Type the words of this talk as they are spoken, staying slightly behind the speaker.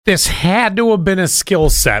This had to have been a skill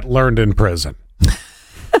set learned in prison.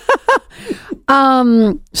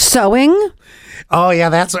 Sewing. Oh, yeah,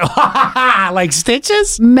 that's like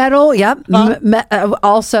stitches? Metal, yep.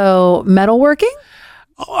 Also metalworking.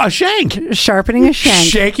 A shank. Sharpening a shank.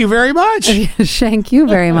 Shank you very much. Shank you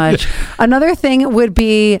very much. Another thing would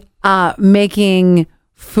be making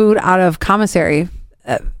food out of commissary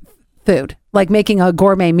food. Like making a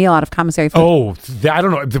gourmet meal out of commissary food. Oh, I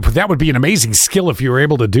don't know. That would be an amazing skill if you were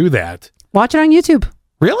able to do that. Watch it on YouTube.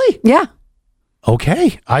 Really? Yeah.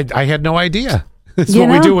 Okay. I had no idea. This is what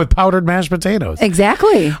we do with powdered mashed potatoes.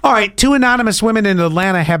 Exactly. All right. 2 anonymous women in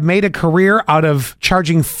Atlanta have made a career out of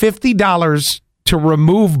charging $50 to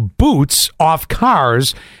remove boots off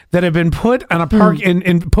cars that have been put on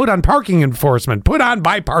put on parking enforcement. Put on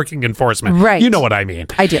by parking enforcement. Right. You know what I mean.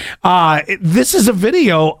 I do. This is a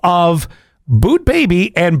video of Boot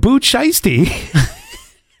Baby and Boot Sheisty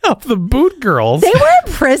of the Boot Girls. They were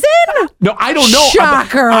in prison? No, I don't know.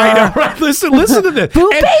 Shocker. I know, right? Listen to this.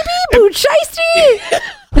 Boot Baby, Boot Sheisty.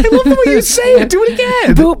 I love the way you say it. Do it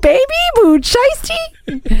again. Boot Baby, Boot Sheisty.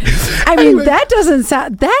 I mean,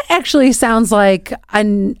 that actually sounds like a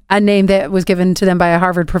name that was given to them by a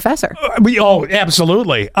Harvard professor.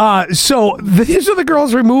 Absolutely. So these are the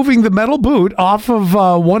girls removing the metal boot off of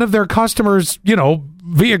one of their customers,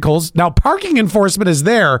 vehicles. Now, parking enforcement is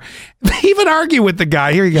there. They even argue with the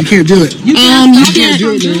guy. Here you go. You can't do it. You can't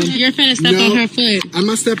do it, man. You're finna step on her foot. I'm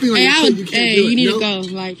not stepping on your foot. You can't do it. You need to go.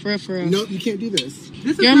 Like, for real. No, you can't do this.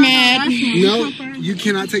 You're mad. No, you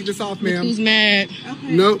cannot take this off, ma'am. Who's mad?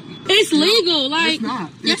 Okay. Nope. It's legal. Like, it's not.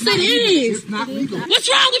 Yes, it is. It's not legal. What's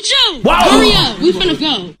wrong with you? Wow. Hurry up. We finna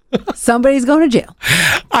go. Somebody's going to jail.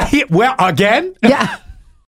 Well, again? Yeah.